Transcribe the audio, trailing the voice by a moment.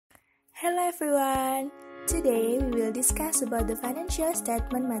Hello everyone! Today we will discuss about the financial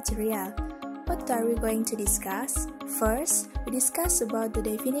statement material. What are we going to discuss? First, we discuss about the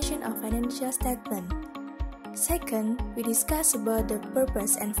definition of financial statement. Second, we discuss about the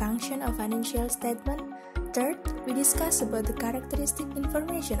purpose and function of financial statement. Third, we discuss about the characteristic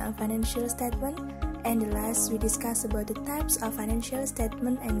information of financial statement. And last, we discuss about the types of financial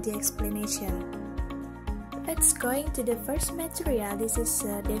statement and the explanation. Let's go into the first material. This is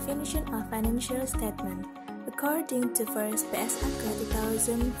a definition of financial statement. According to first PSAK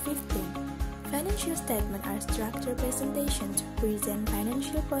 2015, financial statements are structured presentations to present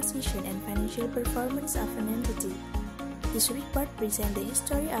financial position and financial performance of an entity. This report presents the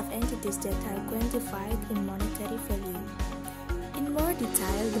history of entities that are quantified in monetary value. In more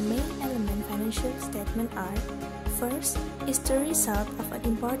detail, the main element financial statement are: first, is the result of an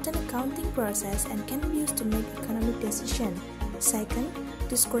important accounting process and can be used to make economic decisions. Second,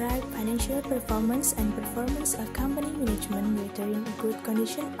 describe financial performance and performance of company management whether in a good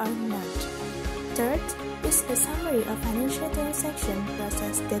condition or not. Third, is a summary of financial transaction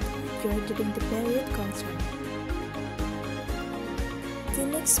process that occurred during the period concerned. The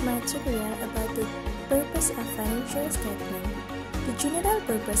next material about the purpose of financial statement. The general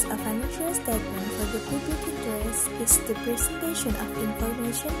purpose of financial statement for the public interest is the presentation of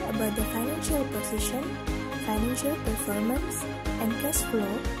information about the financial position, financial performance, and cash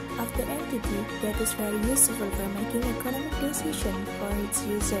flow of the entity that is very useful for making economic decisions for its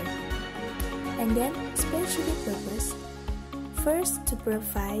user. And then, specific purpose. First, to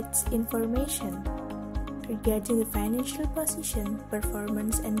provide information regarding the financial position,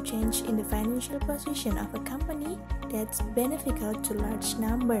 performance, and change in the financial position of a company that's beneficial to large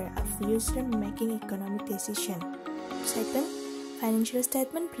number of users making economic decisions. Second, financial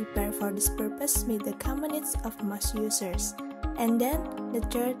statement prepared for this purpose meet the common needs of most users. And then, the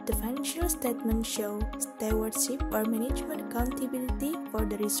third, the financial statement show stewardship or management accountability for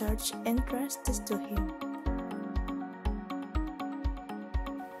the research entrusted to him.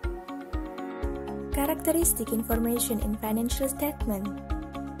 Characteristic information in financial statement.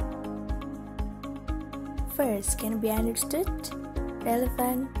 First, can be understood,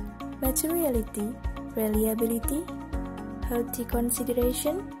 relevant, materiality, reliability, healthy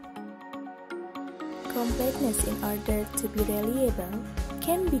consideration, completeness in order to be reliable,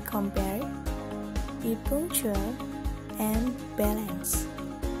 can be compared, be punctual, and balanced.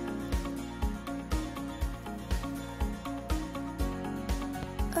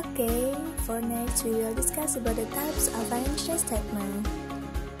 Okay, for next we will discuss about the types of financial statement.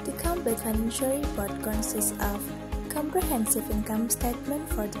 The complete financial report consists of comprehensive income statement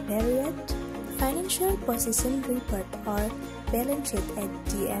for the period, financial position report or balance sheet at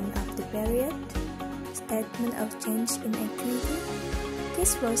the end of the period, statement of change in equity,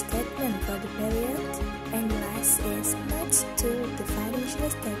 cash flow statement for the period, and last is notes to the financial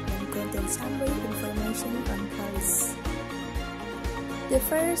statement contain summary information on policy. The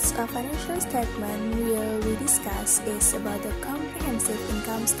first financial statement we discuss is about the comprehensive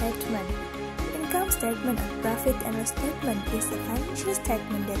income statement. Income statement of profit and loss statement is a financial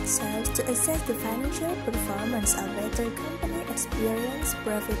statement that serves to assess the financial performance of whether company experienced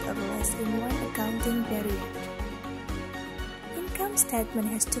profit or loss in one accounting period. Income statement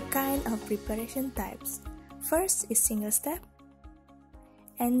has two kinds of preparation types. First is single step,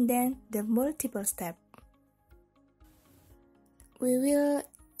 and then the multiple step. We will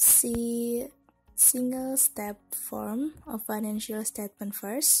see single step form of financial statement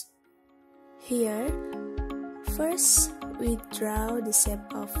first. Here, first we draw the shape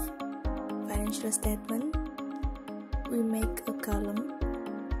of financial statement. We make a column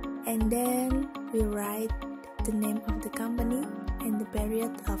and then we write the name of the company and the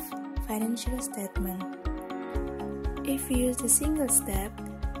period of financial statement. If we use the single step,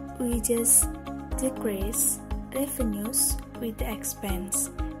 we just decrease revenues with the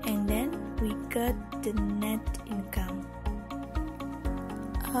expense, and then we got the net income.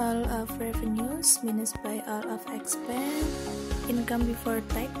 All of revenues minus by all of expense, income before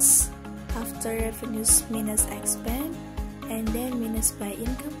tax, after revenues minus expense, and then minus by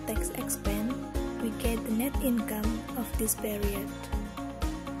income tax expense, we get the net income of this period.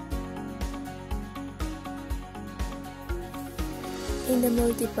 In the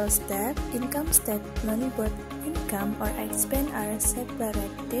multiple step, income statement, both income or expense are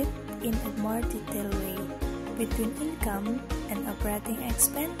separated in a more detailed way between income and operating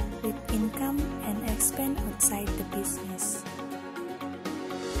expense, with income and expense outside the business.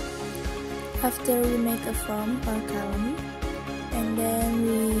 After we make a form or column, and then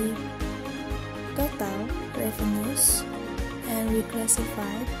we total revenues and we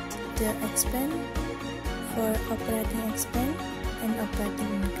classify the expense for operating expense and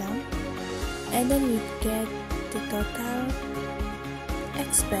operating income, and then we get the total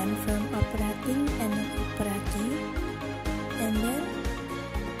expense from operating and non-operating, and then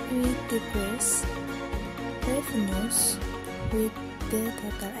we decrease revenues with the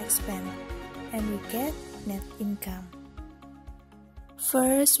total expense, and we get net income.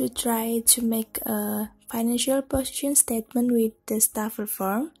 First, we try to make a financial position statement with the Daffa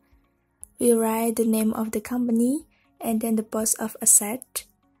form. We write the name of the company and then the post of asset.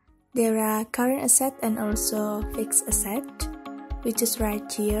 There are current asset and also fixed asset, which is right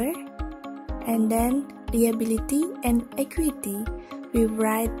here. And then liability and equity. We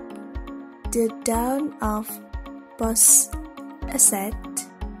write the down of post asset.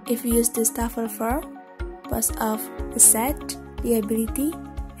 If we use the Daffa form, post of asset, liability,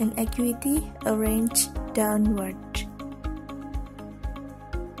 and equity arranged downward.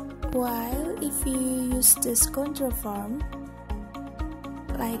 While if we use this control form,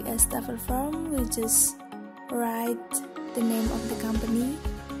 like a Daffa form, we just write the name of the company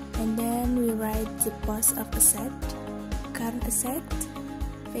and then we write the post of asset, current asset,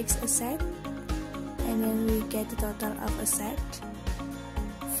 fixed asset, and then we get the total of asset.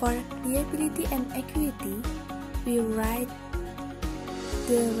 For liability and equity, we write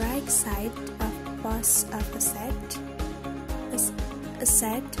the right side of post of asset,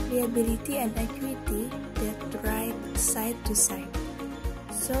 liability, and equity, that right side to side.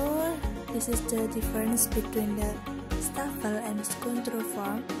 So this is the difference between the Daffa and control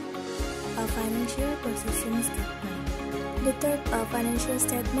form of financial position statement. The third financial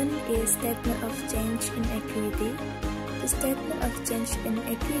statement is statement of change in equity. The statement of change in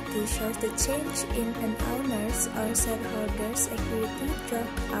equity shows the change in an owner's or shareholder's equity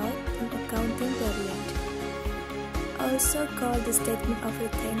dropped out in accounting period. Also called the statement of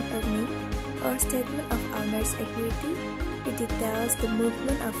retained earnings or statement of owner's equity. It details the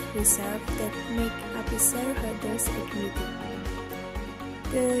movement of reserves that make up the shareholder's equity.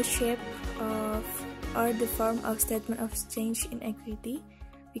 The shape of or the form of statement of change in equity.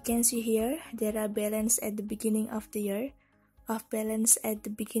 We can see here there are balance at the beginning of the year, off balance at the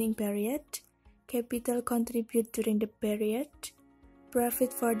beginning period, capital contribute during the period,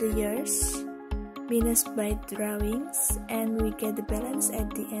 profit for the years, minus by drawings, and we get the balance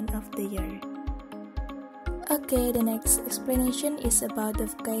at the end of the year. Okay, the next explanation is about the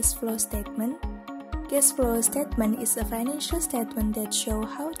cash flow statement. Cash flow statement is a financial statement that shows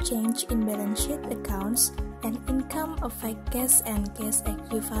how change in balance sheet accounts and income affect cash and cash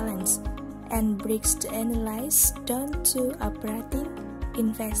equivalents, and breaks the analysis down to operating,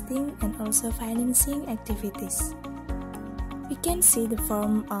 investing, and also financing activities. We can see the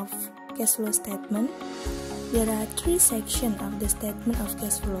form of cash flow statement. There are three sections of the statement of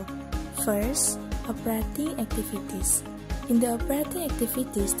cash flow. First, operating activities. In the operating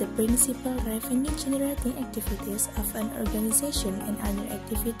activities, the principal revenue generating activities of an organization and other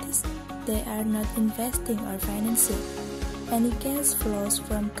activities, they are not investing or financing. Any cash flows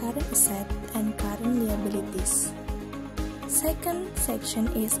from current asset and current liabilities. Second section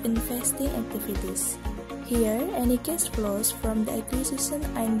is investing activities. Here, any cash flows from the acquisition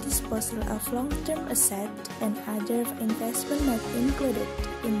and disposal of long-term asset and other investment not included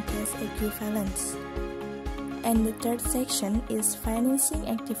in cash equivalents. And the third section is financing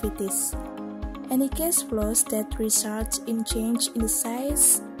activities. Any cash flows that result in change in the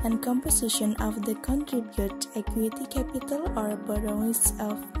size and composition of the contribute equity capital or borrowings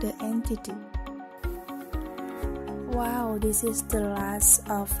of the entity. Wow, this is the last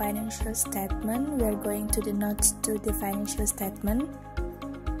of financial statement. We are going to the notes to the financial statement.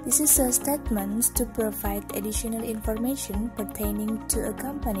 This is a statement to provide additional information pertaining to a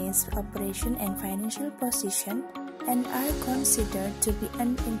company's operation and financial position and are considered to be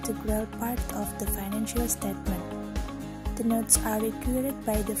an integral part of the financial statement. The notes are required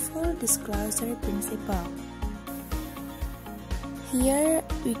by the full disclosure principle. Here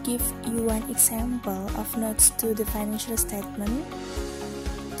we give you one example of notes to the financial statement.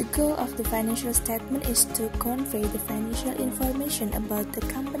 The goal of the financial statement is to convey the financial information about the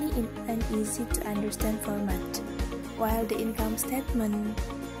company in an easy to understand format, while the income statement,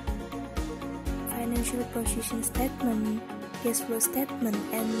 financial position statement, cash flow statement,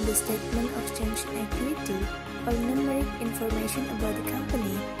 and the statement of change in equity all numeric information about the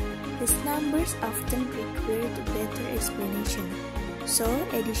company. These numbers often require better explanation, so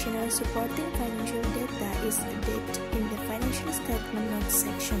additional supporting financial data is added in the financial statement notes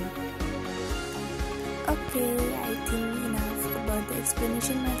section. Okay, I think enough about the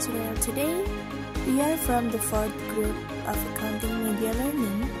explanation material today. We are from the fourth group of Accounting Media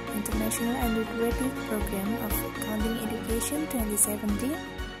Learning, International National Undergraduate Program of Accounting Education 2017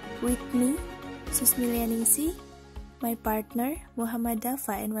 with me, Susmy Lianingsih, my partner Muhammad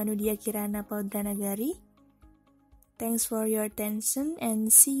Daffa and Wanudia Kirana Paudranagari. Thanks for your attention and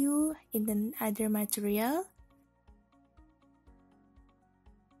see you in the other material.